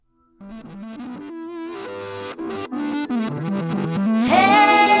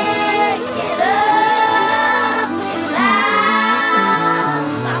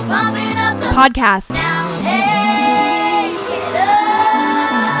podcast. Now, hey, get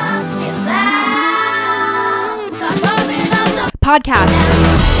up, get loud, start pumping up the Podcast.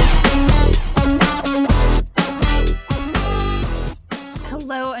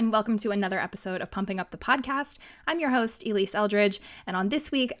 Hello and welcome to another episode of Pumping Up the Podcast. I'm your host, Elise Eldridge, and on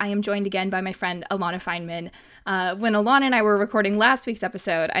this week, I am joined again by my friend, Alana Feynman. When Alana and I were recording last week's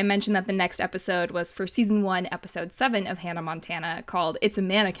episode, I mentioned that the next episode was for Season 1, Episode 7 of Hannah Montana, called It's a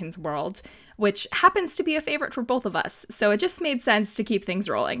Mannequin's World, which happens to be a favorite for both of us, so it just made sense to keep things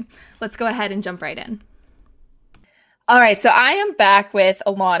rolling. Let's go ahead and jump right in. All right, so I am back with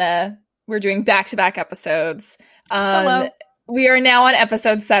Alana. We're doing back-to-back episodes. Hello. We are now on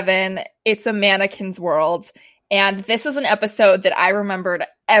episode 7, It's a Mannequin's World, and this is an episode that I remembered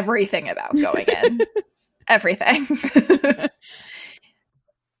everything about going in. Everything.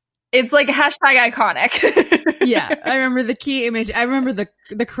 It's like hashtag iconic. Yeah, I remember the key image. I remember the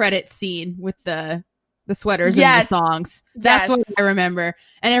credit scene with the sweaters and the songs. That's what I remember.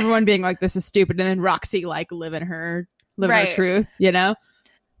 And everyone being like, this is stupid. And then Roxy like living her truth, you know?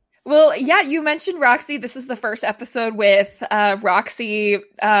 Well, yeah, you mentioned Roxy. This is the first episode with Roxy,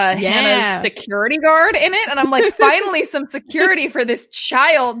 Hannah's security guard in it. And I'm like, finally some security for this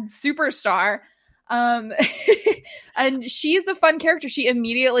child superstar. And she's a fun character. She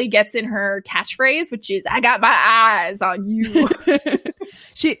immediately gets in her catchphrase, which is, I got my eyes on you.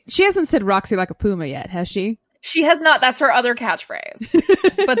 She hasn't said Roxy like a puma yet, has she? She has not. That's her other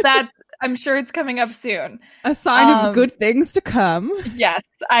catchphrase. But I'm sure it's coming up soon. A sign of good things to come. Yes,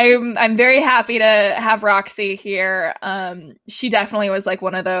 I'm very happy to have Roxy here. She definitely was like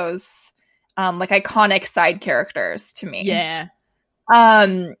one of those like iconic side characters to me. Yeah.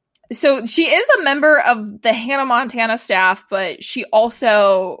 So she is a member of the Hannah Montana staff, but she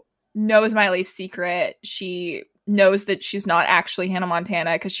also knows Miley's secret. She knows that she's not actually Hannah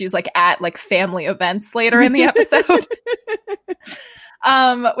Montana because she's like at like family events later in the episode.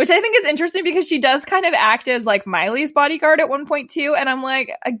 Which I think is interesting because she does kind of act as like Miley's bodyguard at one point too. And I'm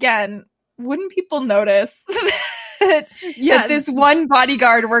like, again, wouldn't people notice that this one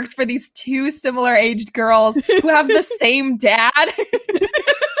bodyguard works for these two similar aged girls who have the same dad?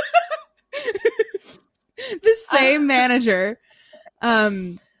 The same manager.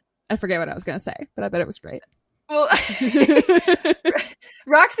 I forget what I was going to say, but I bet it was great. Well,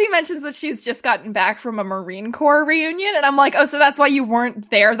 Roxy mentions that she's just gotten back from a Marine Corps reunion, and I'm like, oh, so that's why you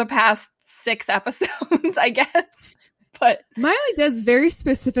weren't there the past 6 episodes, I guess. But Miley does very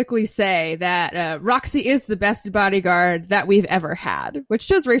specifically say that Roxy is the best bodyguard that we've ever had, which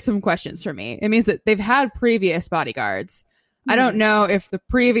does raise some questions for me. It means that they've had previous bodyguards. I don't know if the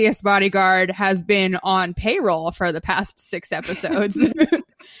previous bodyguard has been on payroll for the past 6 episodes.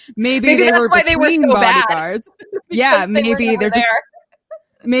 maybe they were between bodyguards. Yeah, maybe they're just.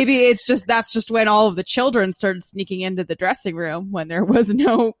 Maybe it's just that's just when all of the children started sneaking into the dressing room when there was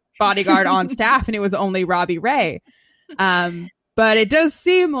no bodyguard on staff and it was only Robbie Ray. But it does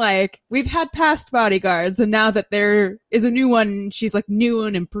seem like we've had past bodyguards, and now that there is a new one, she's like new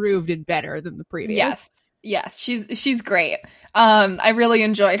and improved and better than the previous. Yes, she's great. I really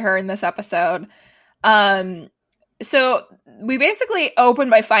enjoyed her in this episode. So we basically open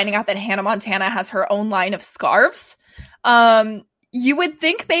by finding out that Hannah Montana has her own line of scarves. You would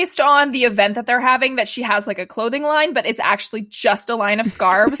think based on the event that they're having that she has like a clothing line, but it's actually just a line of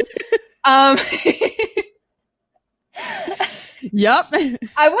scarves. Yep.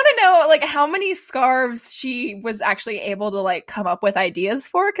 I want to know like how many scarves she was actually able to like come up with ideas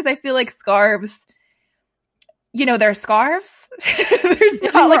for, because I feel like scarves, you know, they're scarves. There's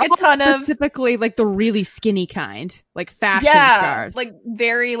not like a ton of specifically like the really skinny kind, like fashion scarves, like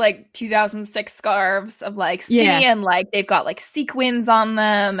very like 2006 scarves of like skinny and like they've got like sequins on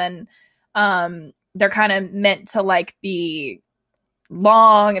them, and they're kind of meant to like be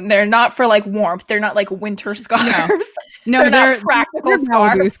long, and they're not for like warmth. They're not like winter scarves. No, they're not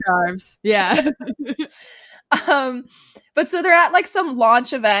practical scarves. Yeah. But so they're at like some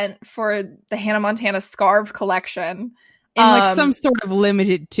launch event for the Hannah Montana scarf collection. In like some sort of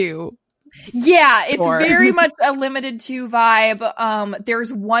limited to. Yeah, store. It's very much a limited to vibe.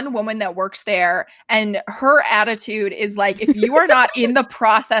 There's one woman that works there, and her attitude is like, if you are not in the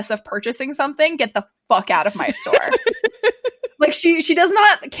process of purchasing something, get the fuck out of my store. Like she does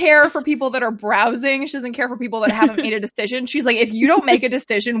not care for people that are browsing. She doesn't care for people that haven't made a decision. She's like, if you don't make a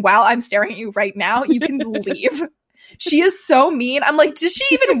decision while I'm staring at you right now, you can leave. She is so mean. I'm like, does she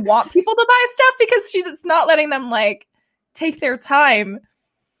even want people to buy stuff? Because she's not letting them like take their time.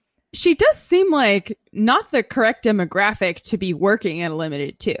 She does seem like not the correct demographic to be working at a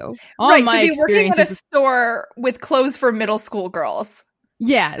limited to. Right, to be working at a store with clothes for middle school girls.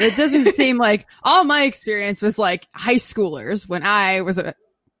 Yeah, it doesn't seem like all my experience was like high schoolers when I was a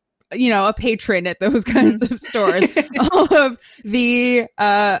patron at those kinds of stores. All of the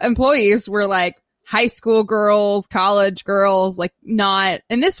employees were like high school girls, college girls, like not.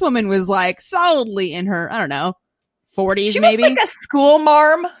 And this woman was like solidly in her, I don't know, 40s She maybe. was like a school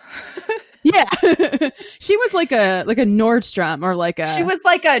marm. Yeah. She was like a Nordstrom or like a. She was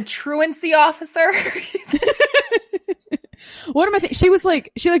like a truancy officer. What am I thinking?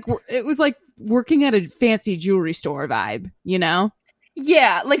 She it was like working at a fancy jewelry store vibe, you know?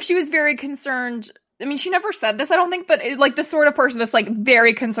 Yeah, like she was very concerned. I mean, she never said this, I don't think, but like the sort of person that's like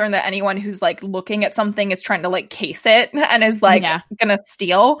very concerned that anyone who's like looking at something is trying to like case it and is like gonna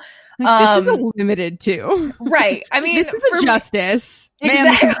steal. Like, this is a limited to. Right. I mean, this is a justice. Exactly.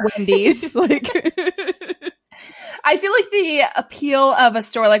 Man, this is Wendy's. Like, I feel like the appeal of a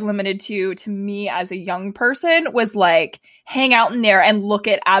store like Limited to me as a young person was like hang out in there and look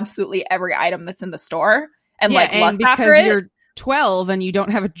at absolutely every item that's in the store and like lust because after it. You're 12 and you don't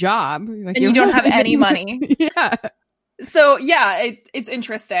have a job, like, and you don't have any money. Yeah. So yeah, it's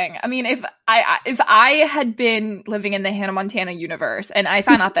interesting. I mean, if I had been living in the Hannah Montana universe and I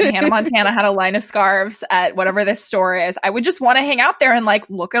found out that Hannah Montana had a line of scarves at whatever this store is, I would just want to hang out there and like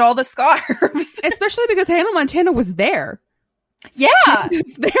look at all the scarves. Especially because Hannah Montana was there. Yeah, she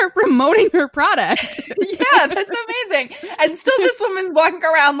was there promoting her product. Yeah, that's amazing. And still, this woman's walking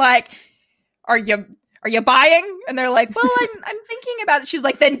around like, "Are you buying?" And they're like, "Well, I'm thinking about it." She's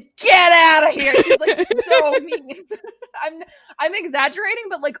like, "Then get out of here." She's like, so mean. I'm exaggerating,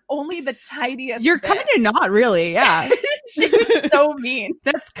 but like only the tiniest. You're kind of not really, yeah. She was so mean.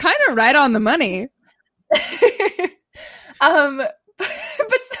 That's kind of right on the money. But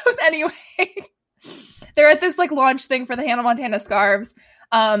so anyway, they're at this like launch thing for the Hannah Montana scarves.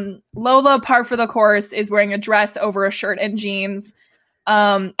 Lola, par for the course, is wearing a dress over a shirt and jeans.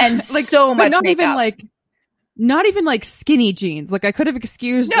 And like so much makeup. Not even like skinny jeans. Like I could have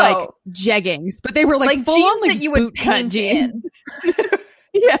excused like jeggings, but they were like full on like that you boot would cut paint jeans. in.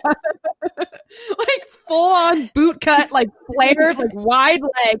 Yeah. Like full on boot cut, like flared, like wide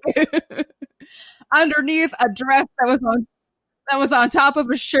leg underneath a dress that was on top of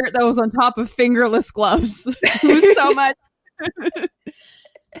a shirt that was on top of fingerless gloves. It was so much.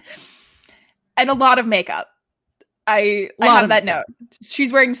 And a lot of makeup. I have that note.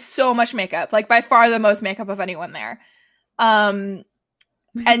 She's wearing so much makeup, like by far the most makeup of anyone there. And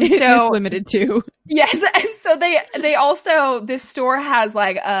so Limited to. Yes, and so they also, this store has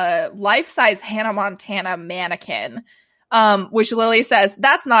like a life-size Hannah Montana mannequin, which Lily says,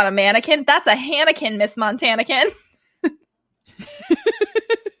 "That's not a mannequin, that's a Hannekin, Miss Montanakin."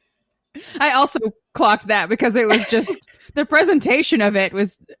 I also clocked that because it was just the presentation of it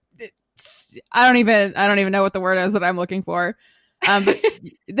was. I don't even know what the word is that I'm looking for. But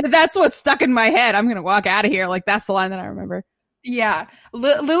that's what stuck in my head. I'm gonna walk out of here. Like that's the line that I remember. Yeah,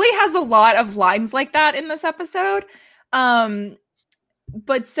 Lily has a lot of lines like that in this episode. But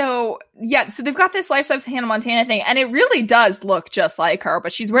so they've got this life-size Hannah Montana thing, and it really does look just like her,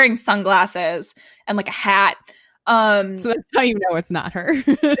 but she's wearing sunglasses and like a hat. So that's how you know it's not her.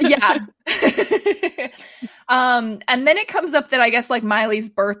 Yeah. And then it comes up that I guess like Miley's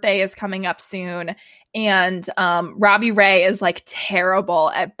birthday is coming up soon, and Robbie Ray is like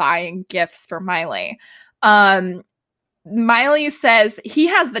terrible at buying gifts for Miley. Miley says he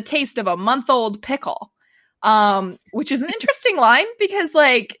has the taste of a month-old pickle, which is an interesting line because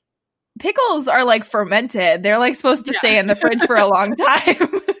like pickles are like fermented. They're like supposed to stay in the fridge for a long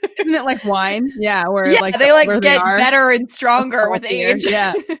time. Isn't it like wine? Yeah, where like they like get better and stronger with age.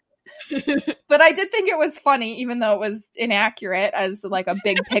 Yeah. But I did think it was funny, even though it was inaccurate, as like a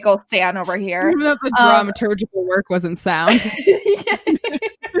big pickle stand over here. Even though the dramaturgical work wasn't sound.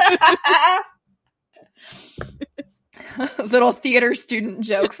 Little theater student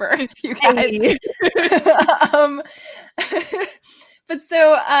joke for you guys. Hey. But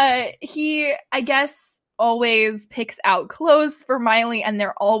so he, I guess, always picks out clothes for Miley, and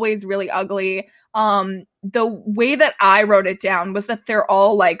they're always really ugly. The way that I wrote it down was that they're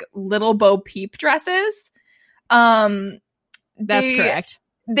all like little Bo Peep dresses. That's correct.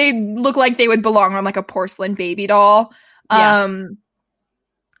 They look like they would belong on like a porcelain baby doll. Yeah. A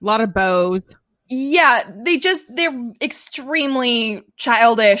lot of bows. Yeah, they're extremely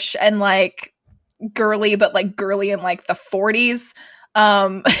childish and like girly, but like girly in like the 40s.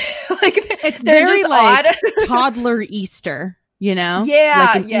 Like it's they're very just like odd. toddler Easter, you know?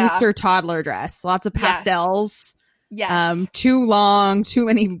 Yeah, like an Easter toddler dress. Lots of pastels. Yes. Too long, too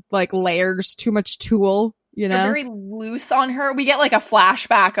many like layers, too much tulle, you know? They're very loose on her. We get like a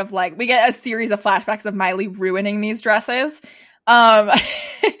series of flashbacks of Miley ruining these dresses. And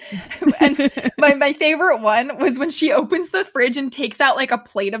my favorite one was when she opens the fridge and takes out like a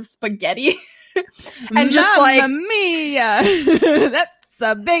plate of spaghetti and just Mamma mia! That's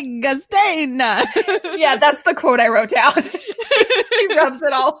a big stain. yeah, that's the quote I wrote down. She rubs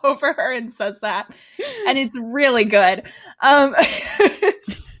it all over her and says that, and it's really good.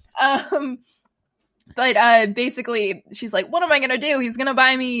 But basically, she's like, "What am I gonna do? He's gonna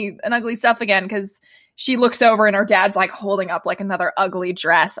buy me an ugly stuff again." Because she looks over and her dad's like holding up like another ugly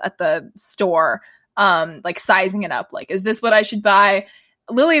dress at the store, like sizing it up. Like, is this what I should buy?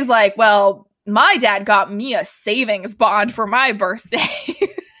 Lily's like, "Well, my dad got me a savings bond for my birthday."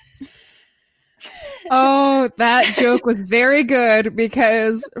 Oh, that joke was very good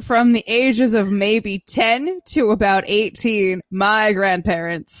because from the ages of maybe 10 to about 18, my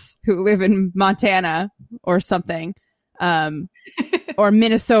grandparents who live in Montana or something, or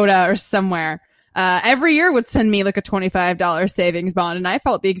Minnesota or somewhere, every year would send me like a $25 savings bond. And I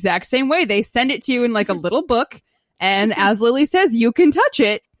felt the exact same way. They send it to you in like a little book. And as Lily says, you can touch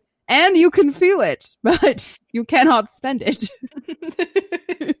it and you can feel it, but you cannot spend it.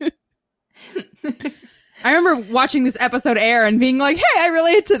 I remember watching this episode air and being like, hey, I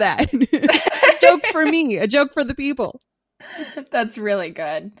relate to that. A joke for me, a joke for the people. That's really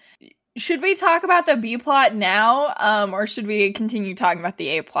good. Should we talk about the B plot now, or should we continue talking about the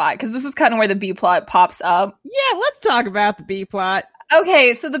A plot? Because this is kind of where the B plot pops up. Yeah, let's talk about the B plot.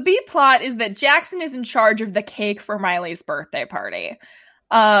 Okay, so the B plot is that Jackson is in charge of the cake for Miley's birthday party.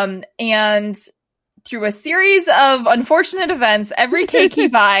 And through a series of unfortunate events, every cake he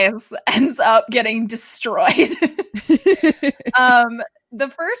buys ends up getting destroyed. The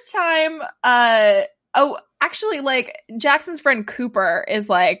first time, actually, like, Jackson's friend Cooper is,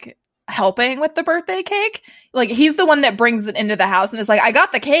 like, helping with the birthday cake. Like, he's the one that brings it into the house and is like, I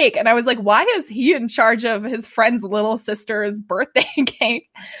got the cake. And I was like, why is he in charge of his friend's little sister's birthday cake?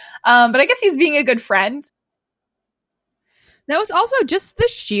 But I guess he's being a good friend. That was also just the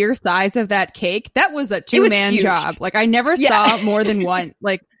sheer size of that cake. That was a two-man job. Like, I never saw more than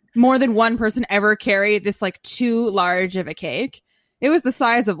one person ever carry this like too large of a cake. It was the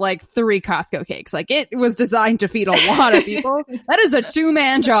size of like 3 Costco cakes. Like, it was designed to feed a lot of people. That is a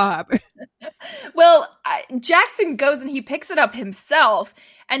two-man job. Well, Jackson goes and he picks it up himself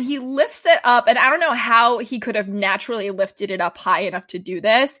and he lifts it up. And I don't know how he could have naturally lifted it up high enough to do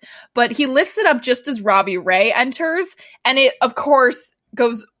this, but he lifts it up just as Robbie Ray enters. And it, of course,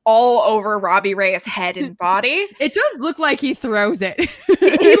 goes all over Robbie Ray's head and body. It does look like he throws it.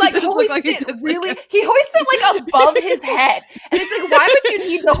 He like hoists it really. He hoists it like above his head, and it's like, why would you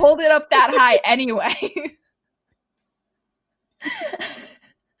need to hold it up that high anyway?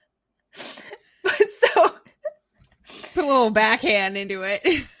 But so put a little backhand into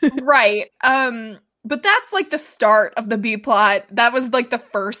it, right? But that's like the start of the B plot. That was like the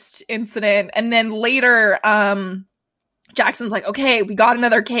first incident, and then later, Jackson's like, okay, we got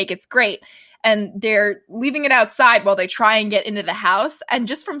another cake. It's great. And they're leaving it outside while they try and get into the house. And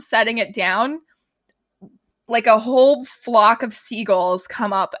just from setting it down, like a whole flock of seagulls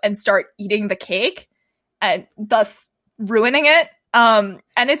come up and start eating the cake and thus ruining it. And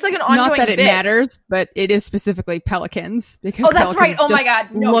it's like an ongoing Not that it bit. matters, but it is specifically pelicans. Because that's right. Oh my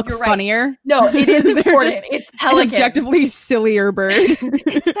God. No, look you're right. funnier. No, it is They're important. just It's pelicans. Objectively sillier bird.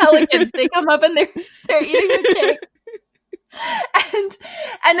 It's pelicans. They come up and they're eating the cake. And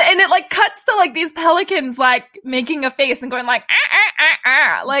it like cuts to like these pelicans like making a face and going like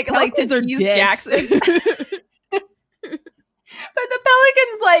like Pelicans to tease dicks. Jackson. But the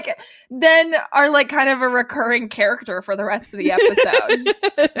pelicans like then are like kind of a recurring character for the rest of the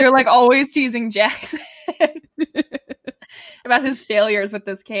episode. They're like always teasing Jackson about his failures with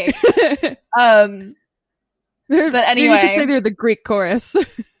this cake. But anyway, you could say they're the Greek chorus of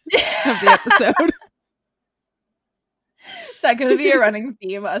the episode. Is that going to be a running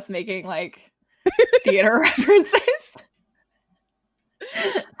theme, us making, like, theater references?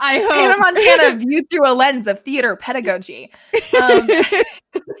 I hope. Hannah Montana viewed through a lens of theater pedagogy.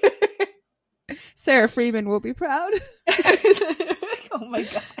 Sarah Freeman will be proud. Oh my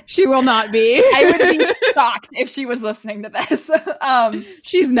God. She will not be. I would be shocked if she was listening to this.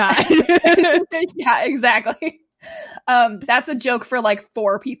 She's not. Yeah, exactly. That's a joke for like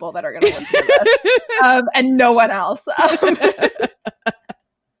 4 people that are going to listen to this, and no one else.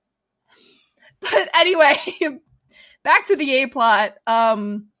 But anyway, back to the A plot.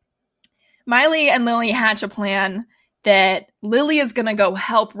 Miley and Lily hatch a plan that Lily is going to go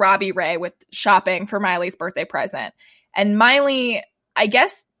help Robbie Ray with shopping for Miley's birthday present. And Miley, I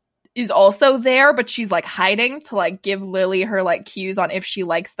guess, is also there, but she's like hiding to like give Lily her like cues on if she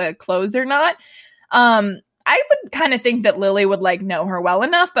likes the clothes or not. I would kind of think that Lily would like know her well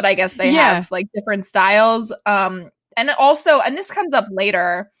enough, but I guess they have like different styles. And also, and this comes up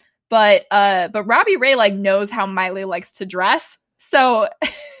later, but Robbie Ray like knows how Miley likes to dress. So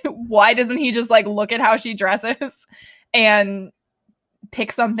why doesn't he just like look at how she dresses and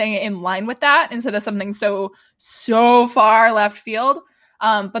pick something in line with that instead of something so far left field?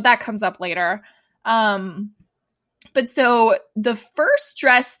 But that comes up later. But so the first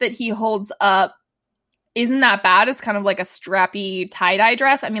dress that he holds up isn't that bad. It's kind of like a strappy tie-dye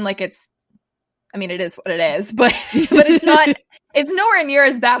dress. I mean, it is what it is, but it's not, it's nowhere near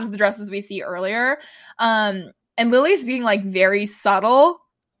as bad as the dresses we see earlier. And Lily's being like very subtle.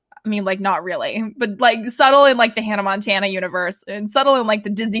 I mean, like not really, but like subtle in like the Hannah Montana universe and subtle in like the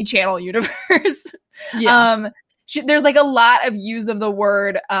Disney Channel universe. Yeah. There's like a lot of use of the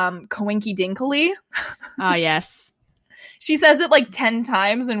word coinky dinkily. Oh, yes. She says it like 10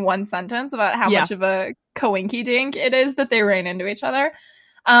 times in one sentence about how much of a coinky dink it is that they ran into each other.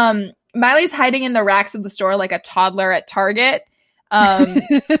 Miley's hiding in the racks of the store like a toddler at Target.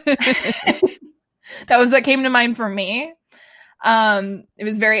 That was what came to mind for me. It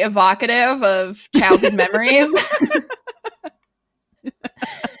was very evocative of childhood memories.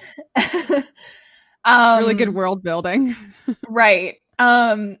 Really good world building. Right.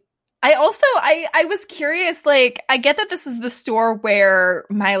 I was curious, like, I get that this is the store where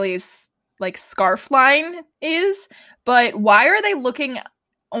Miley's like scarf line is, but why are they looking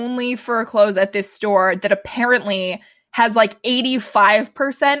only for clothes at this store that apparently has like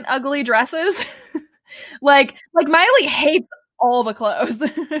 85% ugly dresses? like Miley hates all the clothes.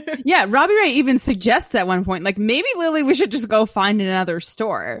 Yeah, Robbie Ray even suggests at one point, like, maybe Lily, we should just go find another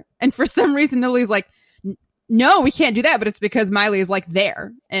store. And for some reason, Lily's like, no, we can't do that. But it's because Miley is like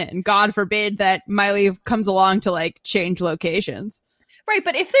there. And God forbid that Miley comes along to like change locations. Right.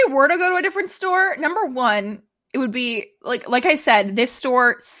 But if they were to go to a different store, number one, it would be like I said, this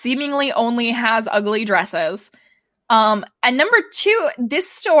store seemingly only has ugly dresses. And number two, this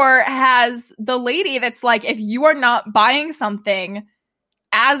store has the lady that's like, if you are not buying something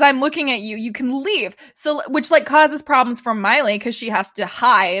as I'm looking at you, you can leave. So, which like causes problems for Miley because she has to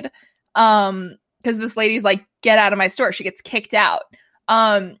hide. Because this lady's like, get out of my store. She gets kicked out.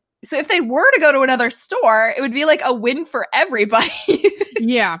 So if they were to go to another store, it would be like a win for everybody.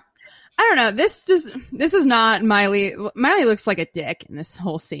 Yeah. I don't know. This is not Miley. Miley looks like a dick in this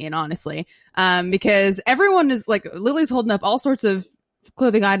whole scene, honestly. Because everyone is like, Lily's holding up all sorts of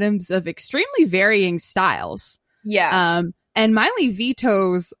clothing items of extremely varying styles. Yeah. And Miley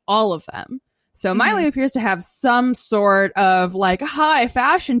vetoes all of them. So Miley appears to have some sort of like high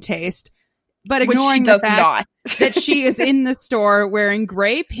fashion taste, but ignoring the fact that she is in the store wearing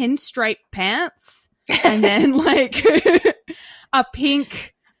gray pinstripe pants and then like a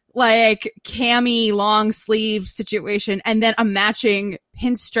pink like cami long sleeve situation and then a matching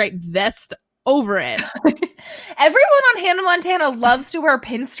pinstripe vest over it. Everyone on Hannah Montana loves to wear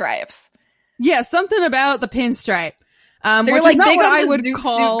pinstripes. Yeah, something about the pinstripe. They're which like is not big what on I the would zoot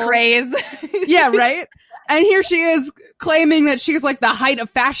call suit craze. Yeah, right? And here she is claiming that she's like the height of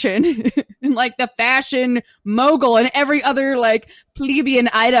fashion and like the fashion mogul and every other like plebeian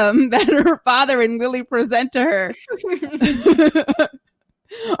item that her father and Lily present to her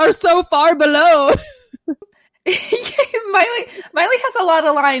are so far below. Miley has a lot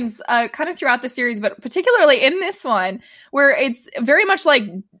of lines kind of throughout the series, but particularly in this one where it's very much like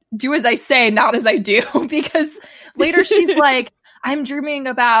do as I say, not as I do, because later she's like, I'm dreaming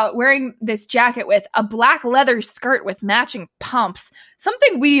about wearing this jacket with a black leather skirt with matching pumps,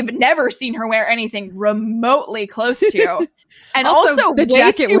 something we've never seen her wear anything remotely close to. And also the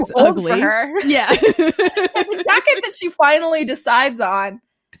jacket was ugly for her. Yeah. And the jacket that she finally decides on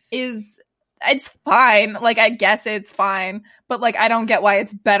it's fine. Like, I guess it's fine. But, like, I don't get why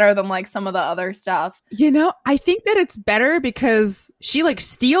it's better than, like, some of the other stuff. You know, I think that it's better because she, like,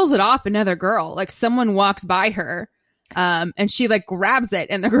 steals it off another girl. Like, someone walks by her, and she, like, grabs it.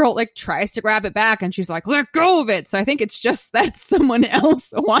 And the girl, like, tries to grab it back. And she's like, let go of it. So I think it's just that someone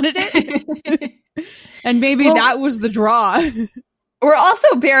else wanted it. And maybe that was the draw. We're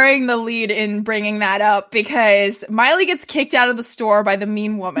also bearing the lead in bringing that up because Miley gets kicked out of the store by the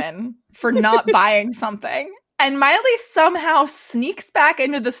mean woman for not buying something. And Miley somehow sneaks back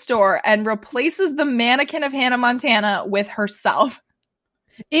into the store and replaces the mannequin of Hannah Montana with herself.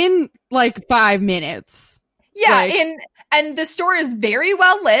 In like 5 minutes. Yeah, and the store is very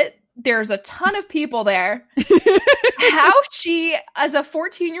well lit. There's a ton of people there. How she, as a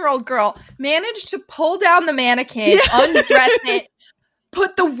 14-year-old girl, managed to pull down the mannequin, undress it,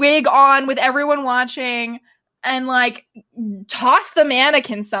 put the wig on with everyone watching. and like toss the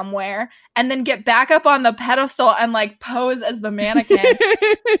mannequin somewhere and then get back up on the pedestal and like pose as the mannequin.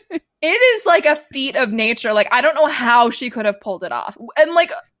 It is like a feat of nature. Like, I don't know how she could have pulled it off. And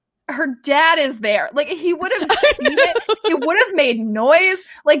like, her dad is there. Like, he would have seen it. He would have made noise.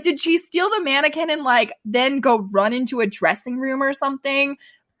 Like, did she steal the mannequin and like then go run into a dressing room or something?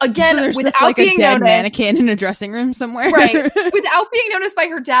 Again, so there's without just, like, being a dead noticed, mannequin in a dressing room somewhere, right? Without being noticed by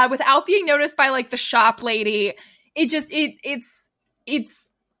her dad, without being noticed by like the shop lady. It just it's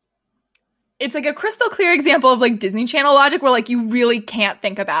like a crystal clear example of like Disney Channel logic where like you really can't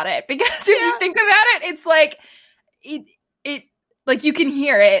think about it, because if you think about it, it's like it like you can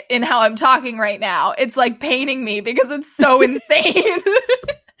hear it in how I'm talking right now. It's like paining me because it's so insane.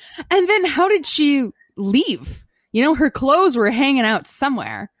 And then how did she leave? You know, her clothes were hanging out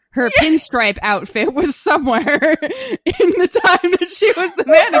somewhere. Her pinstripe outfit was somewhere in the time that she was the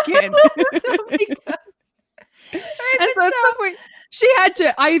mannequin. Oh my God. And so at some point, she had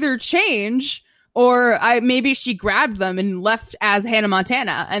to either change or maybe she grabbed them and left as Hannah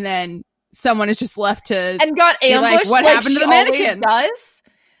Montana, and then someone is just left to and got ambushed. Like, what like happened to she the mannequin? Always does.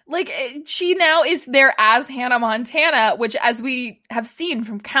 Like, she now is there as Hannah Montana, which, as we have seen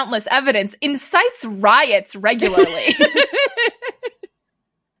from countless evidence, incites riots regularly.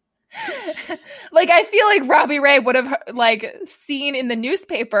 Like, I feel like Robbie Ray would have like seen in the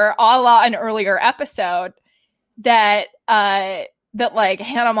newspaper, a la an earlier episode, that that like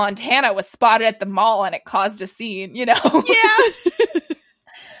Hannah Montana was spotted at the mall and it caused a scene, you know?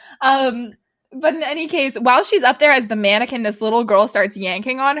 Yeah. But in any case, while she's up there as the mannequin, this little girl starts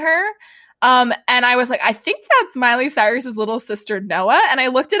yanking on her. And I was like, I think that's Miley Cyrus's little sister Noah. And I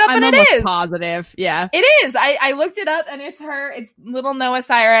looked it up, and it is. I'm almost positive. Yeah. It is. I looked it up, and it's her. It's little Noah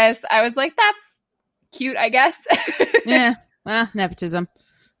Cyrus. I was like, that's cute, I guess. Yeah. Well, nepotism.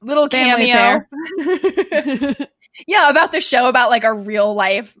 Little Family cameo. Yeah, about the show about like a real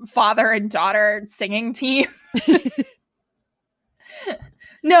life father and daughter singing team.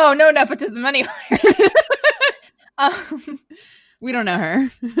 No nepotism anywhere. We don't know her.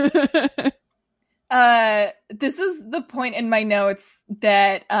 This is the point in my notes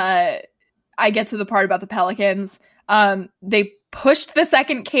that I get to the part about the pelicans. They pushed the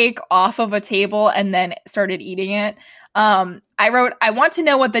second cake off of a table and then started eating it. I wrote, I want to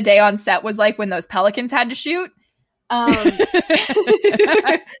know what the day on set was like when those pelicans had to shoot. In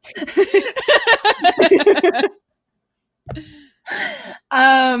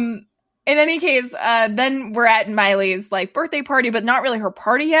any case, then we're at Miley's like birthday party, but not really her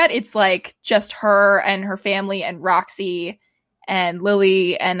party yet. It's like just her and her family and Roxy and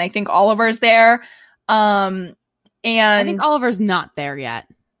Lily, and I think Oliver's there. And I think Oliver's not there yet.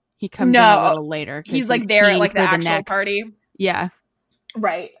 He comes in a little later. He's like there at like the actual party. Yeah.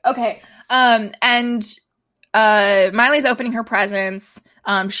 Right. Okay. And Miley's opening her presents.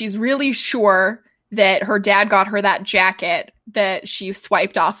 She's really sure that her dad got her that jacket that she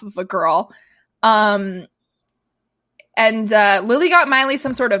swiped off of a girl. And Lily got Miley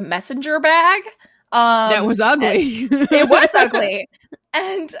some sort of messenger bag. That was ugly. It was ugly.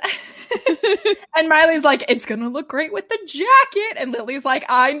 And Miley's like, it's gonna look great with the jacket. And Lily's like,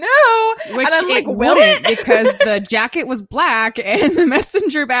 I know. Which and I'm it like, will wouldn't, it? because the jacket was black and the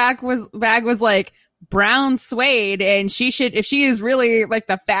messenger bag was like brown suede, and if she is really like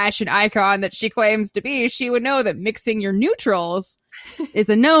the fashion icon that she claims to be, she would know that mixing your neutrals is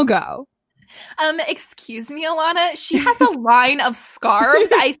a no-go. Excuse me, Alana. She has a line of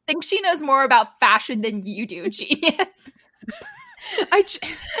scarves. I think she knows more about fashion than you do, genius.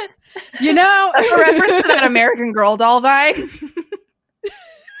 You know, a reference to that American Girl doll vine. Do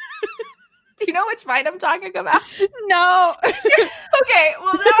you know which vine I'm talking about? No. Okay,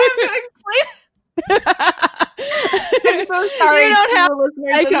 well now I have to explain. I'm so sorry. You don't have.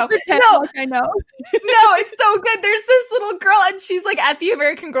 I can know. pretend like I know. No, it's so good. There's this little girl, and she's like at the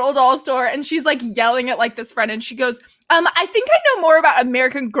American Girl doll store, and she's like yelling at like this friend, and she goes, I think I know more about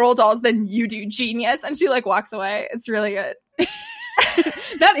American Girl dolls than you do, genius. And she like walks away. It's really good.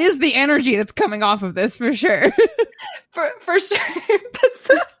 That is the energy that's coming off of this for sure. For sure.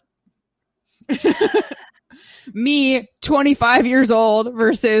 Me, 25 years old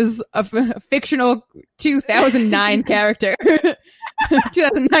versus a fictional 2009 character.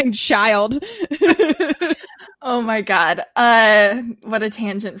 2009 child. Oh my God. What a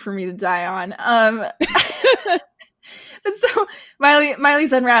tangent for me to die on. So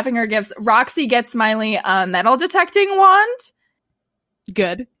Miley's unwrapping her gifts. Roxy gets Miley a metal detecting wand.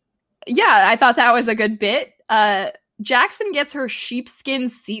 Good. Yeah, I thought that was a good bit. Jackson gets her sheepskin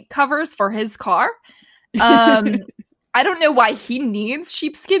seat covers for his car. I don't know why he needs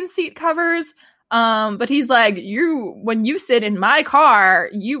sheepskin seat covers. But he's like, when you sit in my car,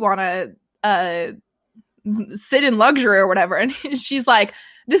 you want to sit in luxury or whatever. And she's like,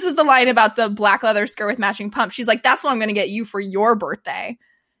 this is the line about the black leather skirt with matching pumps. She's like, that's what I'm going to get you for your birthday.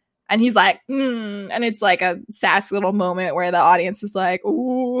 And he's like, and it's like a sassy little moment where the audience is like,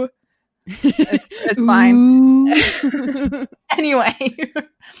 ooh, it's fine. Anyway,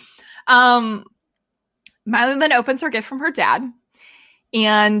 Miley then opens her gift from her dad,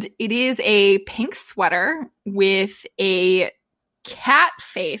 and it is a pink sweater with a cat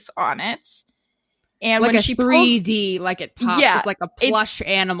face on it. And like when a she 3D, like it pops. Yeah, it's like a plush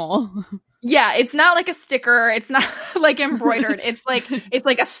animal. Yeah, it's not like a sticker. It's not like embroidered. It's like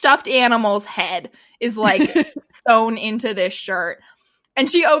a stuffed animal's head is like sewn into this shirt. And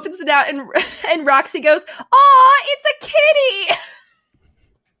she opens it out, and Roxy goes, "Aw, it's a kitty,"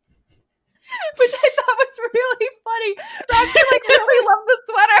 which I thought was really funny. Roxy like really loved the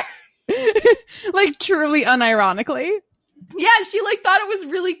sweater, like truly unironically. Yeah, she like thought it was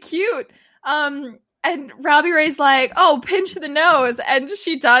really cute. And Robbie Ray's like, "Oh, pinch the nose," and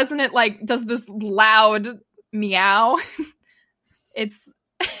she does, and it like does this loud meow. It's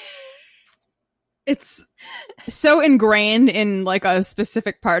so ingrained in like a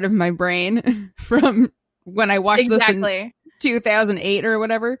specific part of my brain from when I watched this in 2008 or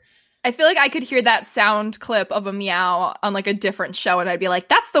whatever. I feel like I could hear that sound clip of a meow on like a different show, and I'd be like,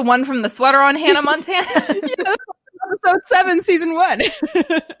 "That's the one from the sweater on Hannah Montana." Yeah, that's episode 7, season 1.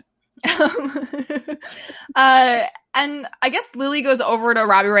 And I guess Lily goes over to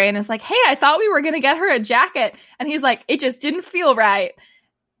Robbie Ray and is like, "Hey, I thought we were gonna get her a jacket," and he's like, "It just didn't feel right."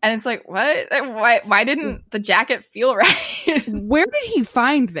 And it's like, what? Why didn't the jacket feel right? Where did he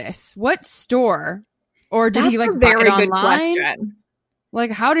find this? What store? Or did he like buy very it good online? question. Like,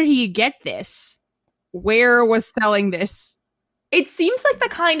 how did he get this? Where was selling this? It seems like the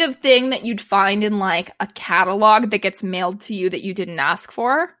kind of thing that you'd find in like a catalog that gets mailed to you that you didn't ask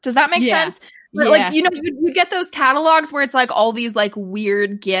for. Does that make sense? But, like, you know, you get those catalogs where it's like all these like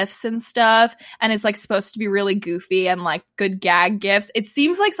weird gifts and stuff, and it's like supposed to be really goofy and like good gag gifts. It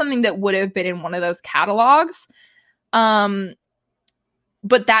seems like something that would have been in one of those catalogs. But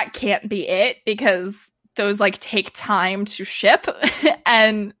that can't be it because those like take time to ship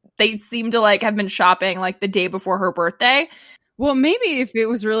and they seem to like have been shopping like the day before her birthday. Well, maybe if it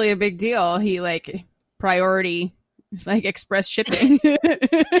was really a big deal, he like priority like express shipping. He paid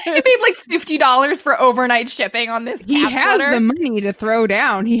like $50 for overnight shipping on this cat He has sweater. the money to throw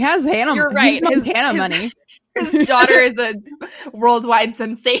down. He has Hannah. You're right. Montana money. His daughter is a worldwide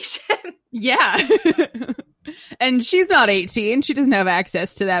sensation. Yeah. And she's not 18. She doesn't have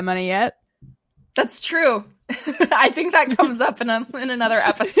access to that money yet. That's true. I think that comes up in another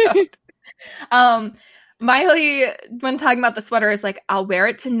episode. Miley, when talking about the sweater, is like, "I'll wear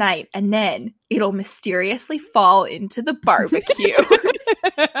it tonight, and then it'll mysteriously fall into the barbecue." And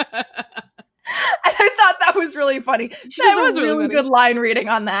I thought that was really funny. She does a really good line reading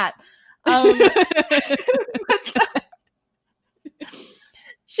on that.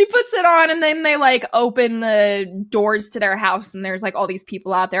 She puts it on, and then they like open the doors to their house, and there's like all these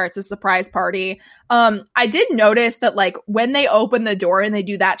people out there. It's a surprise party. I did notice that like when they open the door and they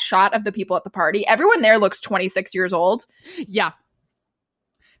do that shot of the people at the party, everyone there looks 26 years old. Yeah.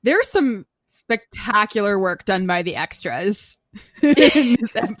 There's some spectacular work done by the extras in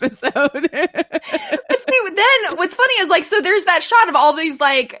this episode. But see, then what's funny is like, so there's that shot of all these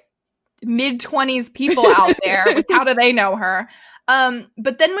like mid-20s people out there. Like, how do they know her?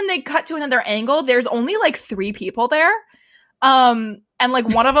 But then when they cut to another angle, there's only like 3 people there. And like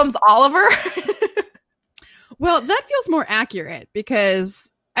one of them's Oliver. Well, that feels more accurate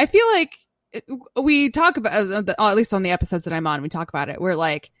because I feel like we talk about, at least on the episodes that I'm on, we talk about it. We're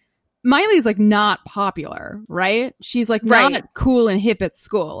like, Miley's like not popular, right? She's like not cool and hip at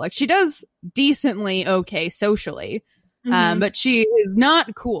school. Like she does decently okay socially. But she is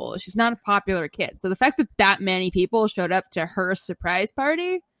not cool. She's not a popular kid. So the fact that that many people showed up to her surprise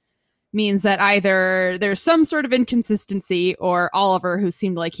party means that either there's some sort of inconsistency, or Oliver, who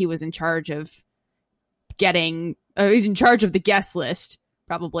seemed like he was in charge of in charge of the guest list,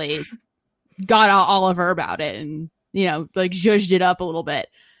 probably got Oliver about it and, you know, like zhuzhed it up a little bit.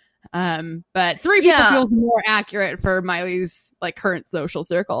 But 3 people feels more accurate for Miley's like current social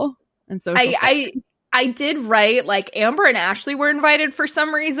circle and social. I did write, like, Amber and Ashley were invited for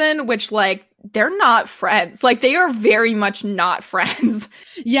some reason, which, like, they're not friends. Like, they are very much not friends.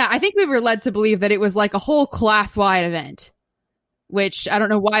 Yeah, I think we were led to believe that it was, like, a whole class-wide event, which I don't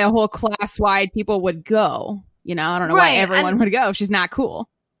know why a whole class-wide people would go. You know, I don't know why everyone would go if she's not cool.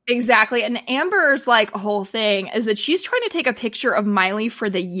 Exactly. And Amber's, like, whole thing is that she's trying to take a picture of Miley for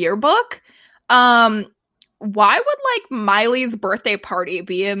the yearbook. Why would like Miley's birthday party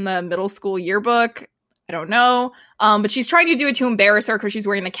be in the middle school yearbook? I don't know. But she's trying to do it to embarrass her because she's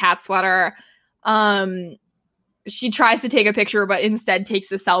wearing the cat sweater. She tries to take a picture, but instead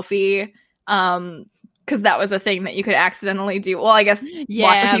takes a selfie. Because that was a thing that you could accidentally do. Well, I guess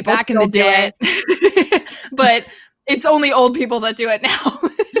lots of people back in the day. it. But it's only old people that do it now.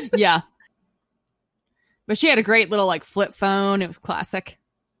 Yeah. But she had a great little like flip phone. It was classic.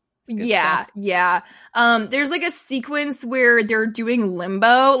 Yeah. There's like a sequence where they're doing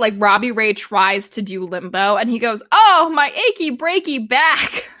limbo. Like Robbie Ray tries to do limbo and he goes, "Oh, my achy breaky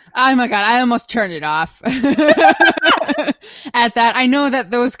back." Oh my God, I almost turned it off at that. I know that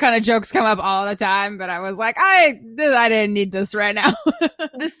those kind of jokes come up all the time, but I was like, I didn't need this right now.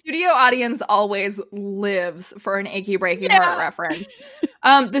 The studio audience always lives for an achy breaky heart reference.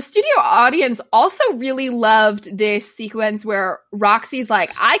 The studio audience also really loved this sequence where Roxy's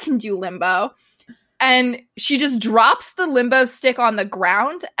like, "I can do limbo." And she just drops the limbo stick on the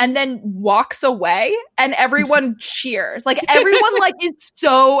ground and then walks away and everyone cheers. Like everyone like is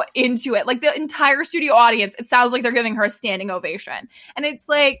so into it. Like the entire studio audience, it sounds like they're giving her a standing ovation. And it's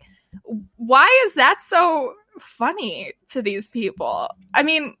like, why is that so funny to these people? I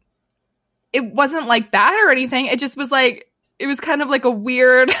mean, it wasn't like bad or anything. It just was like, it was kind of like a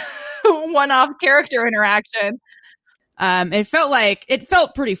weird one-off character interaction. It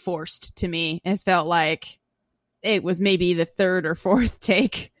felt pretty forced to me. It felt like it was maybe the third or fourth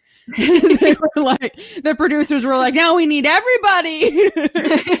take. They were like, the producers were like, "Now we need everybody.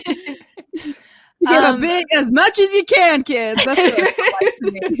 Give a big as much as you can, kids." That's what it felt like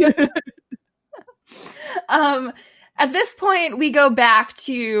to me. At this point, we go back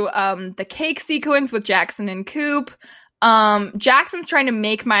to the cake sequence with Jackson and Coop. Jackson's trying to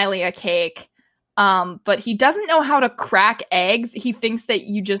make Miley a cake. But he doesn't know how to crack eggs. He thinks that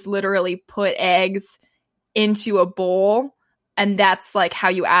you just literally put eggs into a bowl and that's like how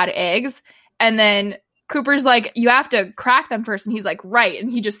you add eggs. And then Cooper's like, "You have to crack them first." And he's like, "Right."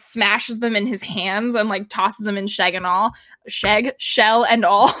 And he just smashes them in his hands and like tosses them in shell and all. Shell and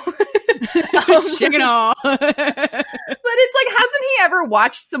all. But it's like, hasn't he ever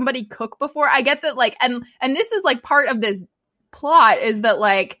watched somebody cook before? I get that, like, and this is like part of this plot is that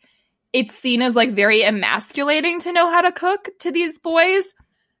like, it's seen as like very emasculating to know how to cook to these boys.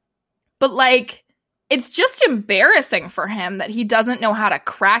 But like, it's just embarrassing for him that he doesn't know how to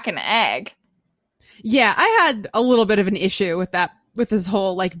crack an egg. Yeah, I had a little bit of an issue with that, with this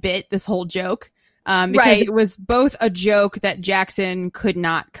whole like bit, this whole joke. Because Right. it was both a joke that Jackson could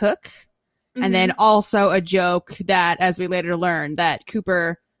not cook, and then also a joke that, as we later learned, that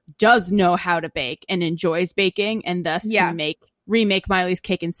Cooper does know how to bake and enjoys baking, and thus can remake Miley's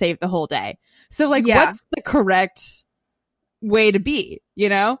cake and save the whole day. So like, what's the correct way to be? You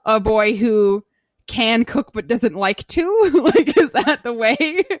know, a boy who can cook but doesn't like to? Like, is that the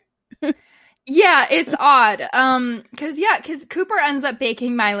way? Yeah, it's odd. Because Cooper ends up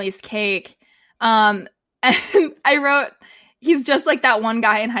baking Miley's cake. And I wrote, he's just like that one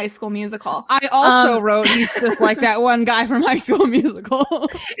guy in High School Musical. I also wrote, he's just like that one guy from High School Musical.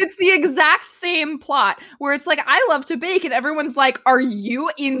 It's the exact same plot where it's like, "I love to bake," and everyone's like, "Are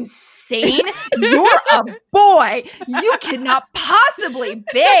you insane? You're a boy. You cannot possibly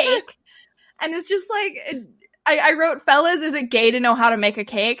bake." And it's just like, I wrote, "Fellas, is it gay to know how to make a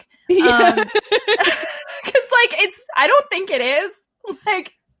cake?" Yeah. Because like, I don't think it is.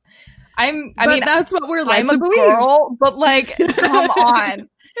 Like, I mean, that's what we're led I'm to a believe. girl, but like, come on.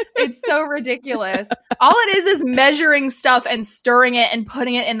 It's so ridiculous. All it is measuring stuff and stirring it and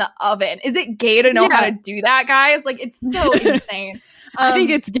putting it in the oven. Is it gay to know how to do that, guys? Like, it's so insane. I think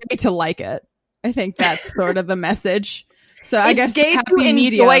it's gay to like it. I think that's sort of the message. So I guess gay happy to enjoy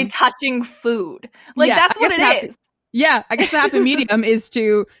medium. touching food. Like, Yeah, that's I what guess it is. Yeah, I guess the happy medium is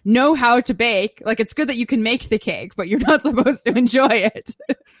to know how to bake. Like, it's good that you can make the cake, but you're not supposed to enjoy it.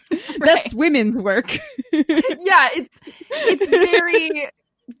 That's women's work. Yeah, it's very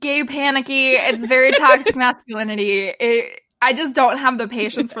gay panicky. It's very toxic masculinity. I just don't have the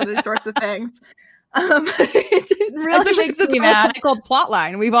patience for these sorts of things. It really Especially makes because it's me a mad. recycled plot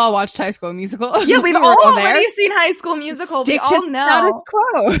line. We've all watched High School Musical. Yeah, we've We were all all there. already seen High School Musical. Stick We to all the status know.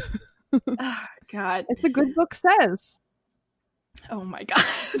 quo. Oh, God. As the good book says. Oh my God.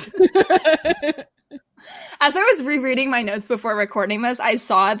 As I was rereading my notes before recording this, I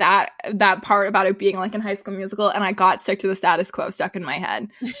saw that part about it being like in High School Musical, and I got stick to the status quo stuck in my head.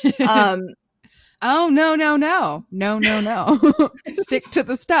 Oh, no. Stick to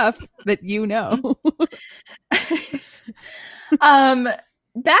the stuff that you know.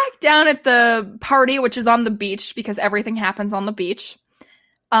 Back down at the party, which is on the beach because everything happens on the beach.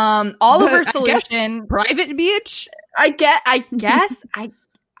 Oliver's I guess solution, private beach. I guess.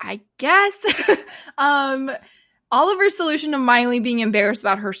 Oliver's solution to Miley being embarrassed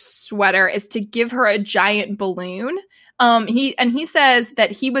about her sweater is to give her a giant balloon. He says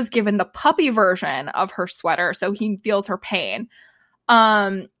that he was given the puppy version of her sweater, so he feels her pain.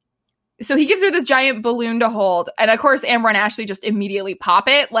 So he gives her this giant balloon to hold, and of course Amber and Ashley just immediately pop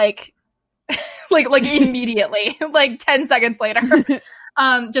it, like immediately, like 10 seconds later.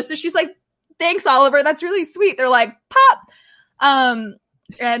 Just as she's like, "Thanks, Oliver, that's really sweet." They're like, "Pop."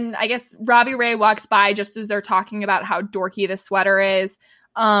 And I guess Robbie Ray walks by just as they're talking about how dorky the sweater is.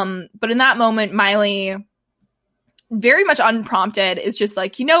 But in that moment, Miley, very much unprompted, is just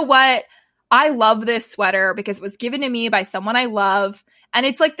like, "You know what? I love this sweater because it was given to me by someone I love." And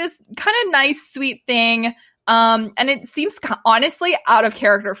it's like this kind of nice, sweet thing. And it seems honestly out of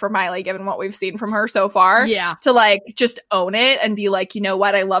character for Miley, given what we've seen from her so far. Yeah. To like just own it and be like, "You know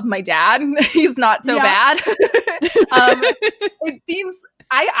what? I love my dad. He's not so bad." It seems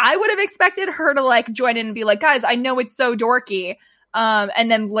I would have expected her to like join in and be like, "Guys, I know it's so dorky." And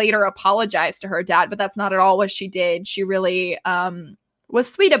then later apologize to her dad, but that's not at all what she did. She really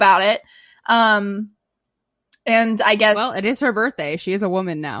was sweet about it. And I guess, well, it is her birthday. She is a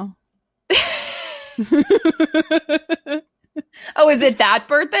woman now. Oh, is it that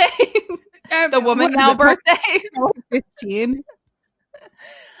birthday? The woman now birthday? 15.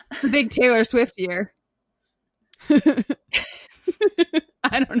 It's a big Taylor Swift year.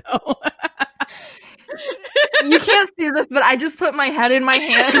 I don't know. You can't see this, but I just put my head in my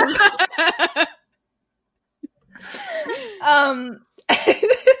hands.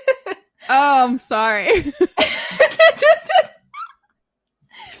 Oh, I'm sorry.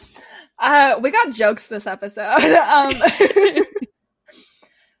 We got jokes this episode.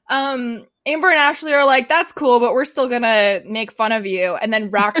 Amber and Ashley are like, "That's cool, but we're still gonna make fun of you." And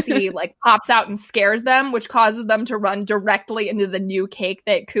then Roxy like pops out and scares them, which causes them to run directly into the new cake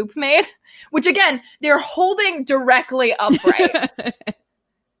that Coop made, which again, they're holding directly upright.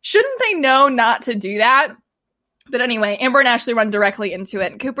 Shouldn't they know not to do that? But anyway, Amber and Ashley run directly into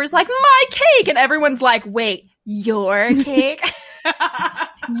it, and Cooper's like, "My cake!" And everyone's like, "Wait, your cake?"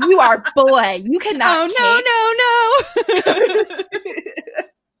 You are boy. You cannot. Oh, no.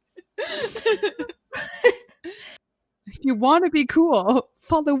 If you want to be cool,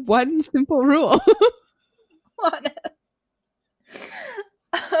 follow one simple rule. But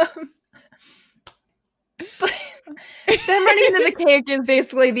them running into the cake is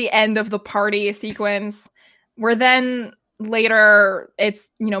basically the end of the party sequence, where then later it's,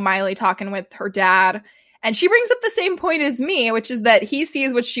 Miley talking with her dad, and she brings up the same point as me, which is that he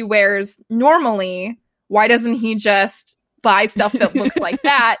sees what she wears normally. Why doesn't he just buy stuff that looks like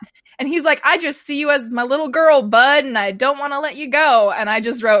that? And he's like, "I just see you as my little girl, bud, and I don't want to let you go." And I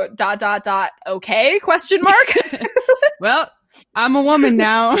just wrote ... okay ? Well, I'm a woman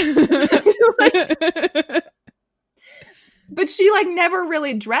now. But she like never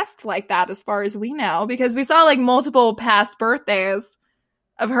really dressed like that as far as we know, because we saw like multiple past birthdays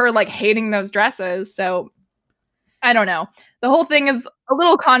of her like hating those dresses. So I don't know. The whole thing is a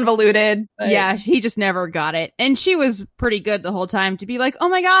little convoluted. But... yeah, he just never got it. And she was pretty good the whole time to be like, "Oh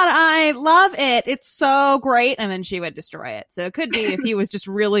my God, I love it. It's so great." And then she would destroy it. So it could be if he was just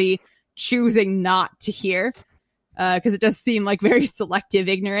really choosing not to hear, because it does seem like very selective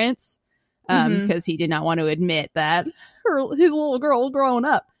ignorance, because he did not want to admit that his little girl grown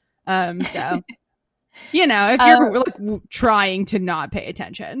up. So, if you're like trying to not pay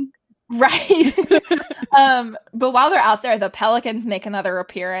attention. Right. But while they're out there, the pelicans make another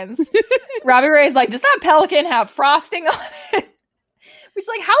appearance. Robbie Ray's like, "Does that pelican have frosting on it?" Which,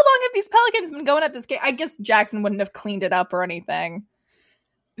 like, how long have these pelicans been going at this game? I guess Jackson wouldn't have cleaned it up or anything.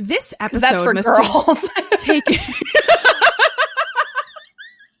 This episode that's for must girls. have taken...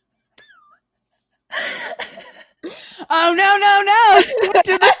 Oh, no. Stick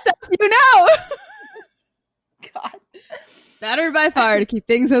to the stuff you know. God. Better by far to keep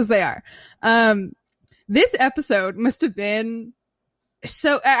things as they are. This episode must have been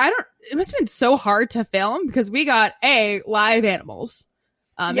so... it must have been so hard to film, because we got live animals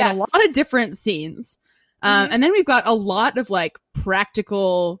in a lot of different scenes. And then we've got a lot of like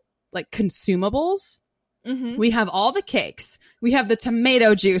practical like consumables. We have all the cakes. We have the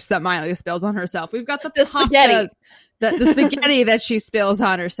tomato juice that Miley spills on herself. We've got the pasta, spaghetti. the spaghetti that she spills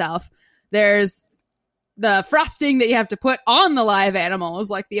on herself. There's the frosting that you have to put on the live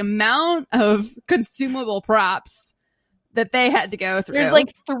animals. Like the amount of consumable props that they had to go through. There's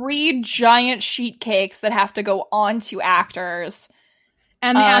like 3 giant sheet cakes that have to go onto actors.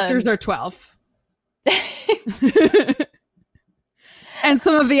 And the actors are 12. And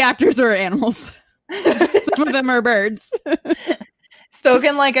some of the actors are animals. Some of them are birds.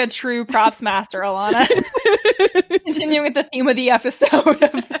 Spoken like a true props master, Alana. Continuing with the theme of the episode. Some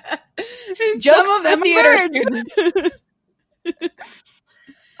of them are birds.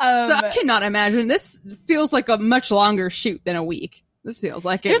 So I cannot imagine. This feels like a much longer shoot than a week. This feels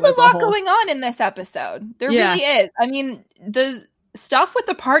like there's a lot going on in this episode. There really is. I mean, the stuff with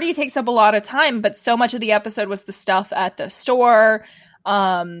the party takes up a lot of time, but so much of the episode was the stuff at the store,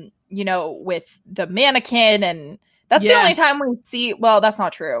 with the mannequin, and that's the only time we see. Well, that's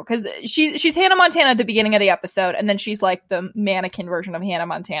not true, because she's Hannah Montana at the beginning of the episode, and then she's like the mannequin version of Hannah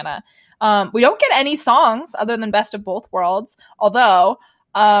Montana. We don't get any songs other than Best of Both Worlds, although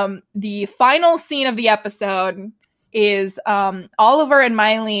the final scene of the episode is Oliver and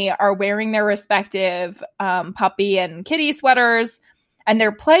Miley are wearing their respective puppy and kitty sweaters, and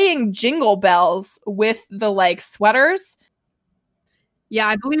they're playing Jingle Bells with the like sweaters. Yeah,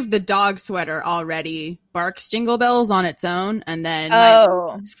 I believe the dog sweater already barks Jingle Bells on its own, and then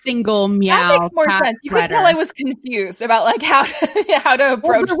single meow. That makes more sense. You could tell I was confused about like how to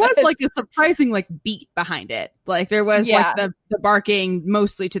approach. There was like a surprising like beat behind it. Like there was like the barking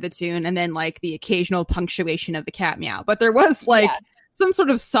mostly to the tune, and then like the occasional punctuation of the cat meow. But there was like some sort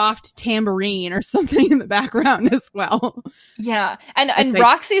of soft tambourine or something in the background as well. Yeah. And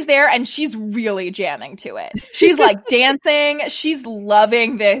Roxy's there, and she's really jamming to it. She's like dancing. She's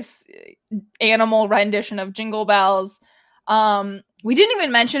loving this animal rendition of Jingle Bells. We didn't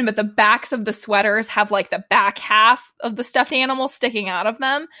even mention, but the backs of the sweaters have like the back half of the stuffed animal sticking out of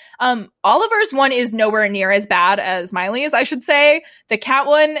them. Oliver's one is nowhere near as bad as Miley's, I should say. The cat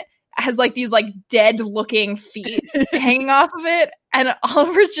one has like these like dead looking feet hanging off of it, and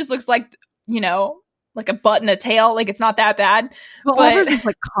Oliver's just looks like, like a butt and a tail. Like it's not that bad. Well, but Oliver's is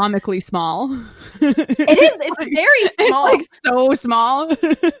like comically small. It is. It's like, very small. It's like so small.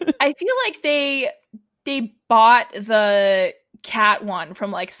 I feel like they bought the cat one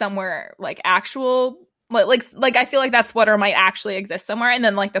from like somewhere like actual like I feel like that sweater might actually exist somewhere, and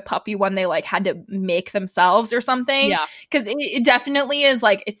then like the puppy one they like had to make themselves or something. Yeah, because it definitely is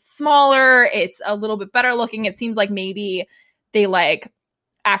like it's smaller, it's a little bit better looking. It seems like maybe they like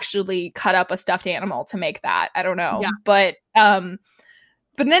actually cut up a stuffed animal to make that. I don't know. Yeah. But in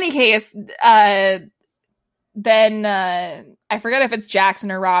any case, then I forget if it's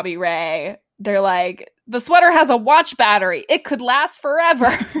Jackson or Robbie Ray. They're like, the sweater has a watch battery. It could last forever.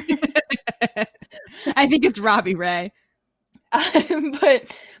 I think it's Robbie Ray. But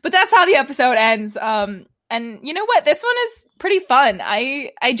that's how the episode ends. And you know what? This one is pretty fun.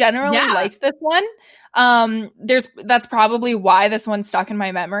 I generally liked this one. That's probably why this one stuck in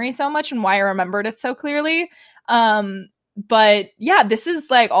my memory so much and why I remembered it so clearly. But yeah, this is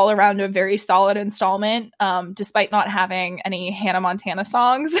like all around a very solid installment, despite not having any Hannah Montana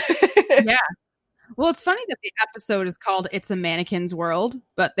songs. Yeah. Well, it's funny that the episode is called It's a Mannequin's World,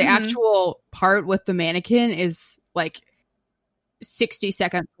 but the actual part with the mannequin is like 60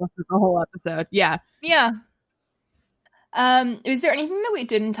 seconds worth of the whole episode. Yeah. Yeah. Is there anything that we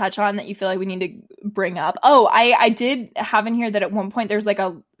didn't touch on that you feel like we need to bring up? Oh, I did have in here that at one point there's like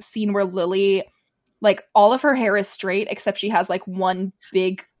a scene where Lily, like all of her hair is straight except she has like one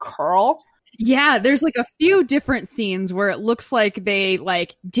big curl. Yeah, there's like a few different scenes where it looks like they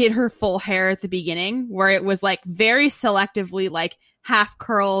like did her full hair at the beginning, where it was like very selectively like half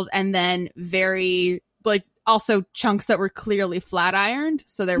curled and then very like also chunks that were clearly flat ironed.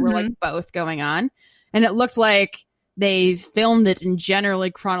 So there were like both going on. And it looked like they filmed it in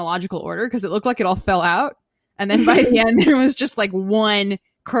generally chronological order because it looked like it all fell out. And then by the end, there was just like one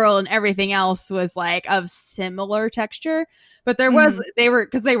curl and everything else was like of similar texture. But there was, they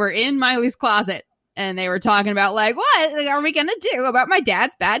were in Miley's closet and they were talking about like, what are we going to do about my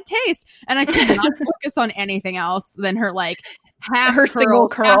dad's bad taste? And I could not focus on anything else than her like half her single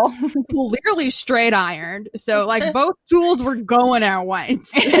curl, clearly straight ironed. So like both tools were going out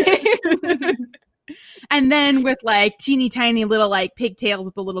once. And then with like teeny tiny little like pigtails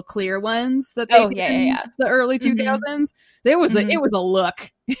with the little clear ones that they did in the early 2000s. There was it was a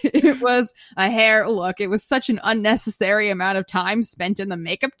look. It was a hair look. It was such an unnecessary amount of time spent in the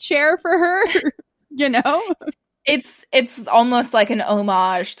makeup chair for her. You know? It's almost like an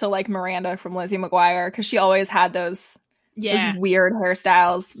homage to like Miranda from Lizzie McGuire, because she always had those weird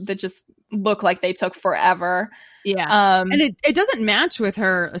hairstyles that just look like they took forever. Yeah. And it doesn't match with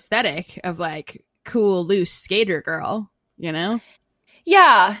her aesthetic of like cool loose skater girl, you know?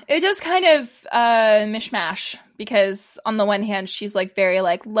 Yeah, it does kind of mishmash, because on the one hand she's like very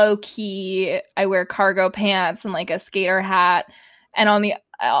like low key, I wear cargo pants and like a skater hat, And on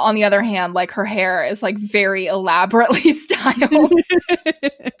the other hand, like her hair is like very elaborately styled.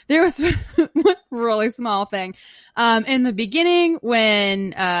 There was one really small thing. In the beginning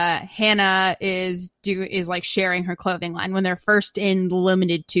when Hannah is like sharing her clothing line when they're first in the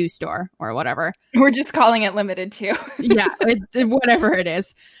Limited 2 store or whatever. We're just calling it Limited 2. Yeah, whatever it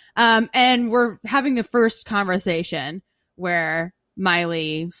is. And we're having the first conversation where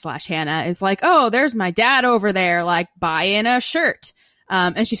Miley/Hannah is like, oh, there's my dad over there, like buying a shirt.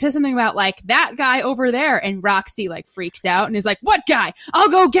 And she says something about like that guy over there, and Roxy like freaks out and is like, what guy? I'll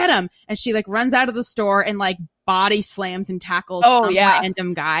go get him. And she like runs out of the store and like body slams and tackles some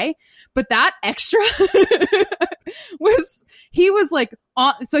random guy. But that extra he was like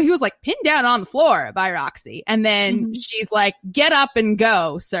pinned down on the floor by Roxy. And then she's like, get up and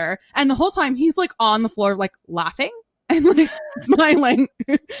go, sir. And the whole time he's like on the floor, like laughing and like smiling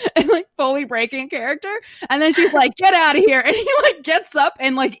and like fully breaking character. And then she's like, get out of here. And he like gets up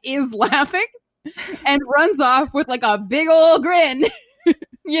and like is laughing and runs off with like a big old grin.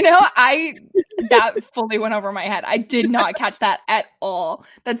 You know, that fully went over my head. I did not catch that at all.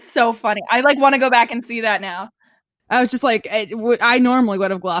 That's so funny. I like want to go back and see that now. I was just like, I normally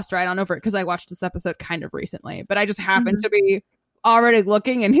would have glossed right on over it because I watched this episode kind of recently, but I just happened to be already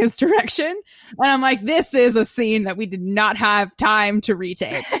looking in his direction. And I'm like, this is a scene that we did not have time to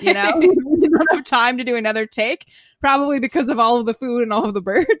retake, you know? We did not have time to do another take, probably because of all of the food and all of the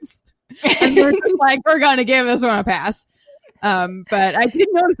birds. And we're just like, we're going to give this one a pass. But I did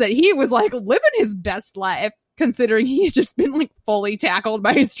notice that he was like living his best life considering he had just been like fully tackled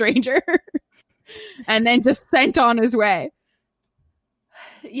by a stranger and then just sent on his way.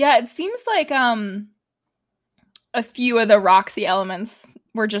 Yeah, it seems like a few of the Roxy elements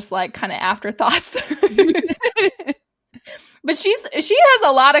were just like kind of afterthoughts. But she has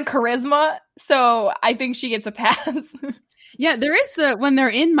a lot of charisma, so I think she gets a pass. Yeah, there is when they're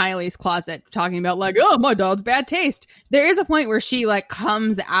in Miley's closet talking about like, oh, my dog's bad taste. There is a point where she like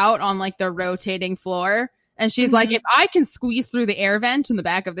comes out on like the rotating floor and she's like, if I can squeeze through the air vent in the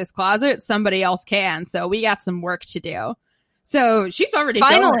back of this closet, somebody else can. So we got some work to do. So she's already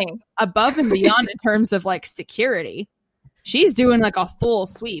going above and beyond in terms of like security. She's doing like a full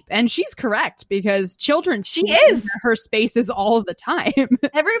sweep, and she's correct because children is her spaces all the time.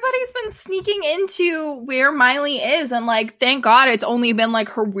 Everybody's been sneaking into where Miley is, and like, thank God it's only been like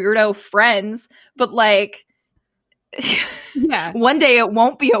her weirdo friends, but like, yeah, one day it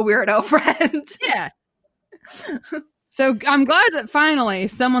won't be a weirdo friend. Yeah. So I'm glad that finally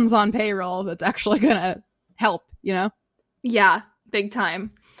someone's on payroll that's actually gonna help, you know? Yeah, big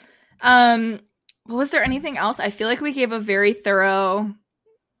time. Was there anything else? I feel like we gave a very thorough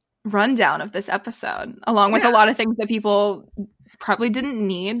rundown of this episode, along with a lot of things that people probably didn't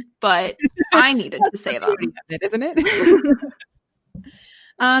need, but I needed to say them. Isn't it?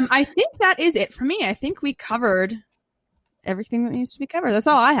 I think that is it for me. I think we covered everything that needs to be covered. That's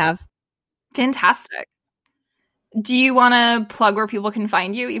all I have. Fantastic. Do you want to plug where people can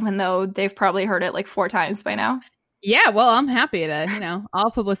find you, even though they've probably heard it like 4 times by now? Yeah, well, I'm happy to,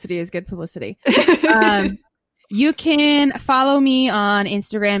 all publicity is good publicity. You can follow me on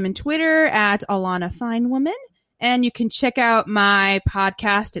Instagram and Twitter at Alana Finewoman, and you can check out my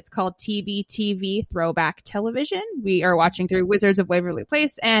podcast. It's called TBTV Throwback Television. We are watching through Wizards of Waverly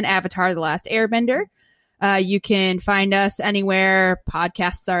Place and Avatar: The Last Airbender. You can find us anywhere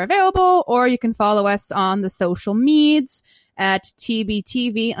podcasts are available, or you can follow us on the social medias at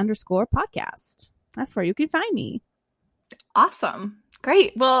TBTV_podcast. That's where you can find me. Awesome.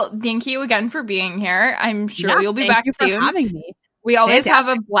 Great. Well, thank you again for being here. I'm sure you'll be back soon. Thank you for having me. We always have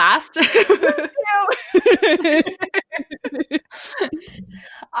a blast.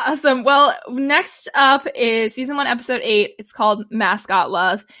 Awesome. Well, next up is season 1, episode 8. It's called Mascot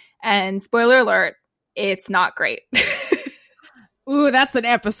Love. And spoiler alert, it's not great. Ooh, that's an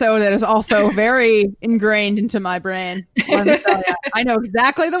episode that is also very ingrained into my brain. I know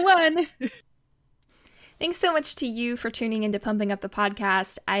exactly the one. Thanks so much to you for tuning into Pumping Up the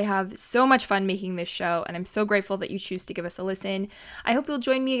Podcast. I have so much fun making this show, and I'm so grateful that you choose to give us a listen. I hope you'll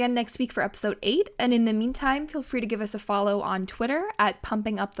join me again next week for episode 8, and in the meantime, feel free to give us a follow on Twitter at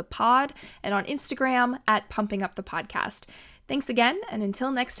Pumping Up the Pod and on Instagram at Pumping Up the Podcast. Thanks again, and until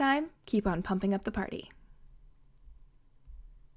next time, keep on pumping up the party.